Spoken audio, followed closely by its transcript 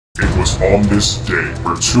It was on this day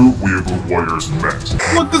where two weeaboo warriors met.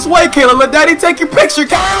 Look this way, Kayla. Let Daddy take your picture.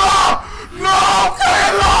 Kayla! No,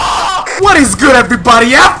 Kayla! What is good,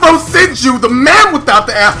 everybody? Afro sent you, the man without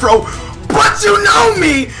the afro. But you know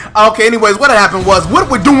me! Okay, anyways, what happened was,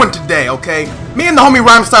 what we're doing today, okay? Me and the homie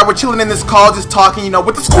Rhymestar were chilling in this call, just talking, you know,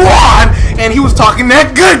 with the squad. And he was talking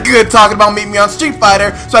that good, talking about meeting me on Street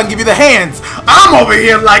Fighter so I can give you the hands. I'm over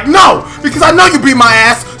here like, no, because I know you beat my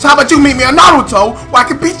ass. So how about you meet me on Naruto, where I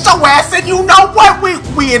can beat your ass? And you know what?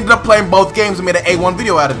 We ended up playing both games and made an A1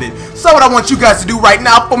 video out of it. So what I want you guys to do right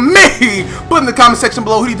now for me, put in the comment section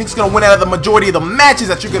below who do you think is going to win out of the majority of the matches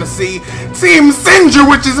that you're going to see. Team Sinjar,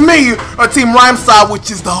 which is me, or Team Rhymestar, which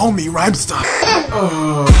is the homie Rhymestar.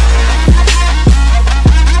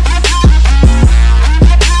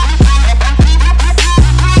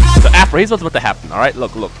 Here's what's about to happen, alright?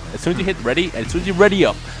 Look. As soon as you hit ready, as soon as you're ready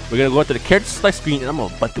up, we're gonna go into the character select screen and I'm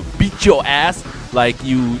about to beat your ass like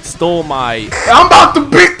you stole my... I'm about to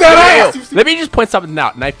beat that ass! Let me just point something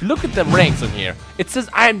out. Now, if you look at the ranks on here, it says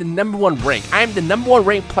I am the #1 rank. I am the #1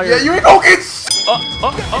 ranked player. Yeah, you ain't gonna get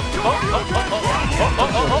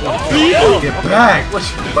Get back! What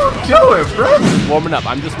you doing, bro? Warming up.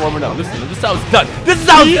 I'm just warming up. Listen, this is how it's done. This is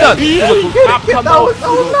how it's done. That was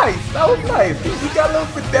nice. That was nice. You got a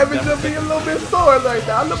little bit damage up here, a little bit sore like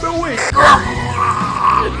that. A little bit weak.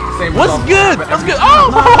 What's good? What's good? Oh!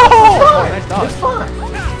 Nice dodge. It's fine.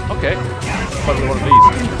 Okay. Probably one of these.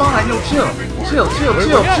 It's fine. Yo, chill. Yo,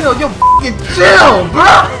 f***ing chill, bro.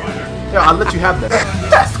 Yo, I'll let you have that.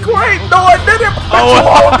 That's great. No, I didn't.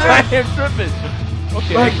 Oh, I am tripping.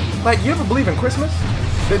 Okay. Like, you ever believe in Christmas?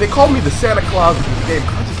 They call me the Santa Claus of this game.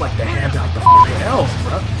 I just like to hand out the fucking elves,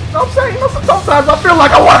 bro. You know what I'm saying? You know, sometimes I feel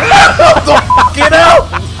like I want to hand out the fucking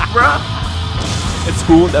elves, bro. It's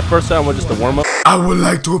cool. That first time was just a warm up. I would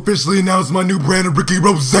like to officially announce my new brand of Ricky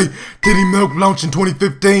Rose Titty Milk launch in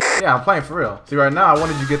 2015. Yeah, I'm playing for real. See, right now I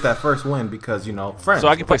wanted you to get that first win because, you know, friends. So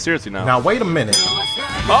I can play seriously now. Now wait a minute.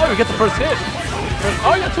 Oh, you get the first hit.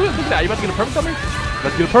 Oh, you got 2 hits. Look at that. You about to get a perfect on me?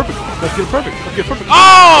 Let's get a perfect. Let's get a perfect. Let's get a perfect.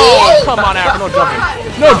 Oh! Come on, Afro. No jumping.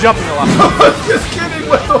 No jumping a lot. Just kidding.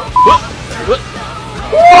 What the fuck?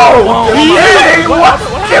 Whoa! Hey, what?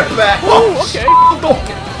 Get back. Oh, okay.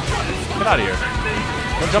 Get out of here.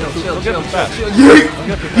 Don't jump too fast. Don't get fast.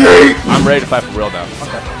 Yeet! I'm ready to fight for real now.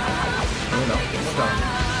 Okay. You know,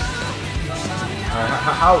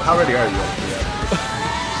 how ready are you?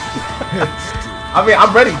 I mean,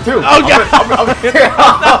 I'm ready too. Oh, God. I'm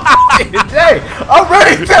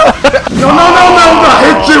ready too. No, I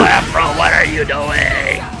hit you. Afro, what are you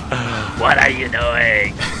doing? What are you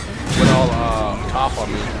doing? Went all top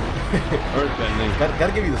on me. Earthbending.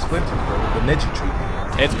 Gotta give you the splinters, bro. The ninja treatment.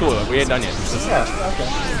 It's cool. We ain't done yet. Yeah,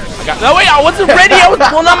 okay. No, wait, I wasn't ready. I was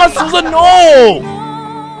pulling out my Susan. No.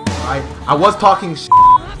 I was talking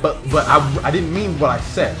but I didn't mean what I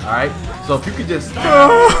said, alright? So if you could just...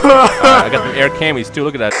 I got the air camis too,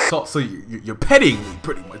 look at that. So you're petting me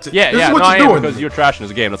pretty much. Yeah, this yeah, is what no, I you're am doing. because you're trashing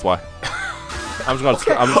this game, that's why. I'm just gonna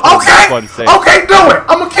say Okay, do it!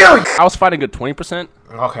 I'm gonna kill you! I was fighting good 20%.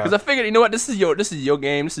 Okay. Because I figured, you know what, this is your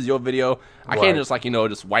game, this is your video. I can't just like, you know,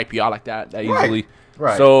 just wipe you out like that easily.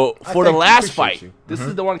 Right. So for the last fight, this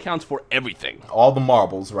is the one that counts for everything. All the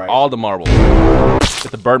marbles, right? All the marbles. With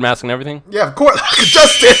the bird mask and everything. Yeah, of course.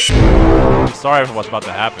 Justice. I'm sorry for what's about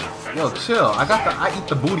to happen. Yo, chill. I eat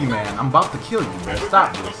the booty, man. I'm about to kill you, man.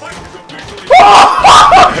 Stop this.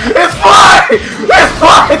 It's fine. It's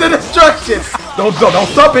fine. The destruction. Don't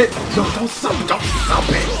stop it. Don't stop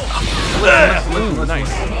it. Listen. Nice.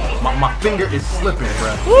 My finger is slipping,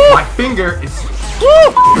 bro. My finger is.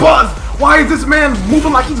 Buzz. Why is this man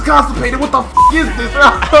moving like he's constipated? What the f is this?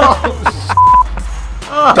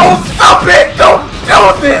 Don't stop it! Don't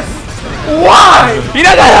do this! Why? He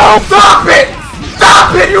doesn't help! Stop it!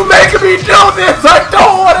 Stop it! You're making me do this! I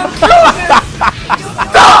don't want to do this!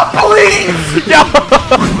 Stop, please!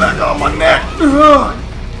 Put back on my neck!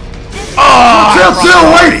 Chill,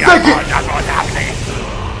 wait a second!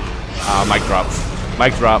 Mic drop.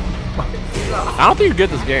 Mic drop. I don't think you're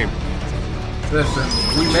good at this game. Listen,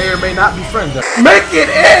 we may or may not be friends. Make it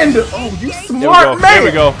end! Oh, you smart man! Here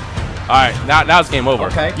we go. Alright, now it's game over.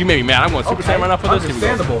 Okay. You made me mad. I'm going Super Saiyan right now for this.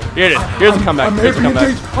 Understandable. Here it is. Here's the comeback. Here's the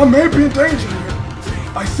comeback. I may be in danger here.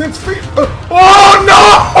 I sense fear. Oh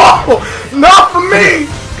no! Not for me!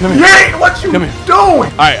 Come here. What you Come here.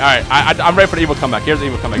 doing? Alright. I'm ready for the evil comeback. Here's the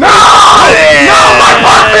evil comeback. No! No, my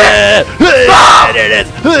puppet! Stop! There it is.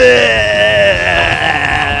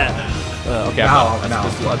 Okay,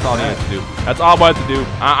 that's all I needed to do. That's all I wanted to do.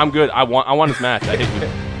 I'm good. I won this match. I hit you.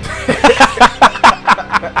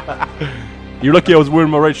 You're lucky I was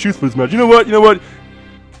wearing my right shoes for this match. You know what?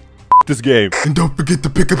 this game. And don't forget to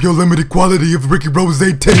pick up your limited quality of Ricky Rose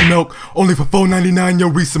titty milk, only for $4.99 your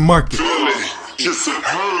recent market. Just a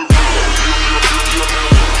herb.